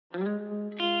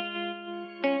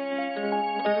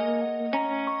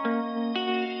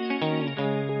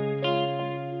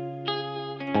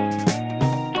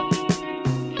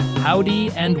Howdy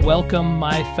and welcome,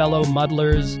 my fellow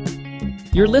muddlers.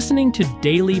 You're listening to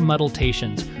Daily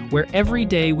Muddletations, where every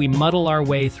day we muddle our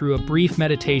way through a brief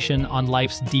meditation on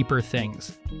life's deeper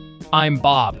things. I'm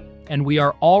Bob, and we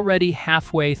are already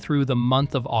halfway through the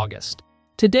month of August.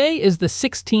 Today is the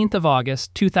 16th of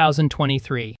August,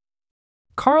 2023.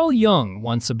 Carl Jung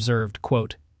once observed,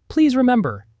 quote, "Please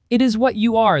remember, it is what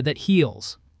you are that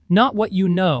heals, not what you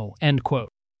know," end quote.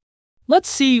 Let's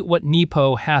see what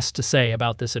Nepo has to say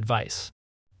about this advice.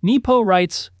 Nepo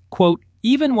writes, quote,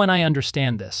 "Even when I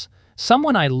understand this,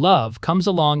 someone I love comes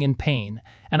along in pain,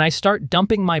 and I start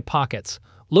dumping my pockets,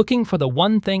 looking for the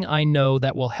one thing I know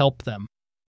that will help them.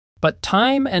 But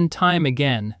time and time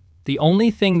again, the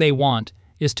only thing they want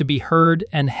is to be heard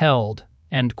and held,"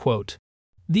 end quote.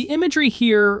 The imagery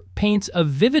here paints a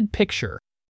vivid picture.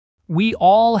 We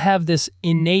all have this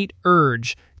innate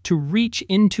urge to reach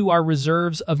into our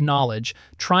reserves of knowledge,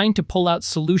 trying to pull out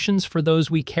solutions for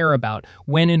those we care about,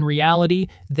 when in reality,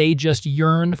 they just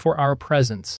yearn for our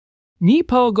presence.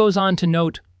 Nepo goes on to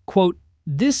note, quote,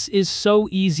 "This is so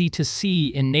easy to see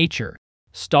in nature.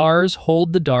 Stars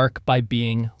hold the dark by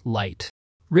being light.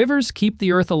 Rivers keep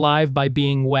the earth alive by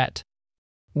being wet.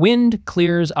 Wind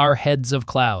clears our heads of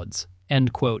clouds,"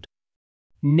 end quote.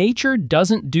 Nature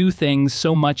doesn't do things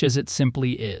so much as it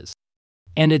simply is,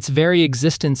 and its very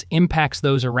existence impacts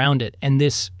those around it, and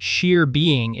this sheer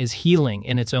being is healing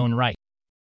in its own right.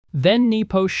 Then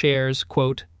Nepo shares,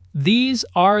 quote, "These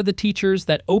are the teachers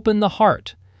that open the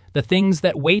heart, the things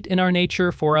that wait in our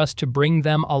nature for us to bring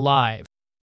them alive.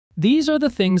 These are the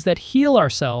things that heal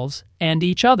ourselves and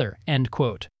each other," end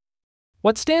quote.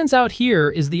 What stands out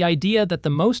here is the idea that the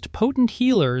most potent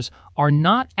healers are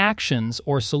not actions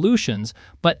or solutions,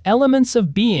 but elements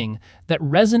of being that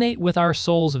resonate with our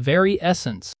soul's very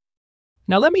essence.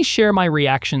 Now let me share my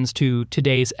reactions to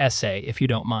today's essay, if you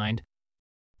don't mind.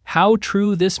 How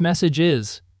true this message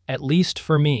is, at least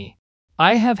for me.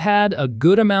 I have had a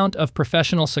good amount of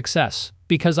professional success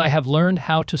because I have learned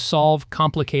how to solve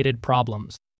complicated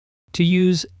problems. To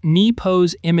use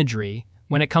Nepo's imagery,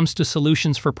 when it comes to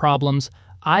solutions for problems,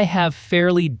 I have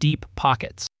fairly deep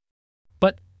pockets.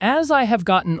 But as I have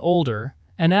gotten older,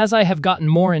 and as I have gotten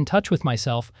more in touch with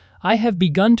myself, I have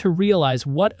begun to realize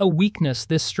what a weakness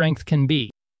this strength can be.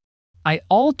 I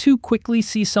all too quickly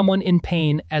see someone in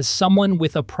pain as someone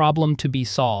with a problem to be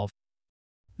solved.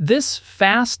 This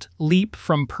fast leap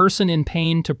from person in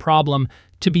pain to problem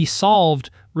to be solved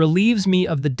relieves me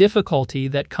of the difficulty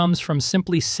that comes from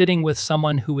simply sitting with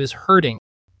someone who is hurting.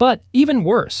 But even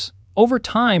worse, over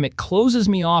time it closes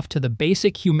me off to the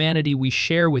basic humanity we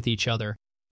share with each other.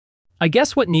 I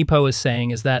guess what Nepo is saying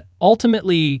is that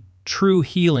ultimately, true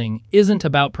healing isn't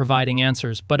about providing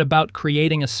answers, but about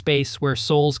creating a space where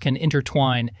souls can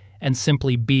intertwine and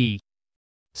simply be.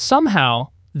 Somehow,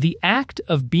 the act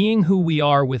of being who we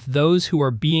are with those who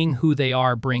are being who they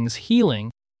are brings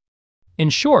healing. In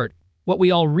short, what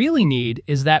we all really need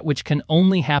is that which can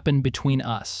only happen between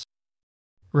us.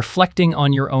 Reflecting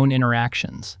on your own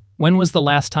interactions. When was the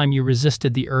last time you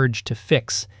resisted the urge to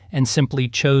fix and simply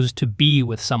chose to be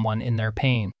with someone in their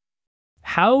pain?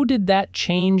 How did that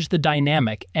change the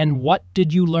dynamic, and what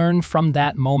did you learn from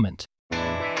that moment?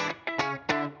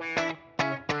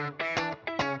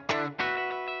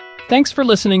 Thanks for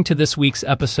listening to this week's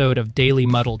episode of Daily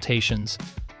Muddletations.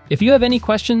 If you have any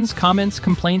questions, comments,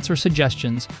 complaints, or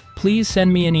suggestions, please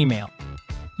send me an email.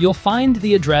 You'll find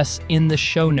the address in the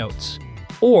show notes.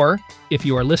 Or, if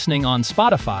you are listening on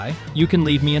Spotify, you can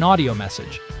leave me an audio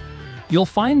message. You'll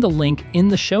find the link in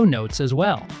the show notes as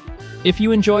well. If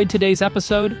you enjoyed today's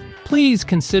episode, please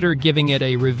consider giving it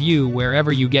a review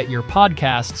wherever you get your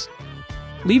podcasts.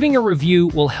 Leaving a review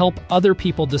will help other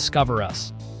people discover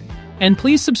us. And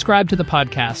please subscribe to the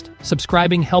podcast.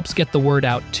 Subscribing helps get the word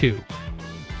out too.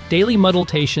 Daily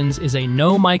Muddletations is a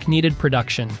no mic needed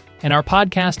production, and our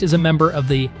podcast is a member of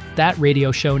the That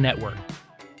Radio Show network.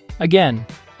 Again,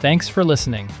 thanks for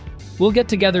listening. We'll get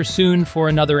together soon for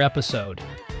another episode.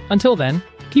 Until then,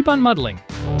 keep on muddling.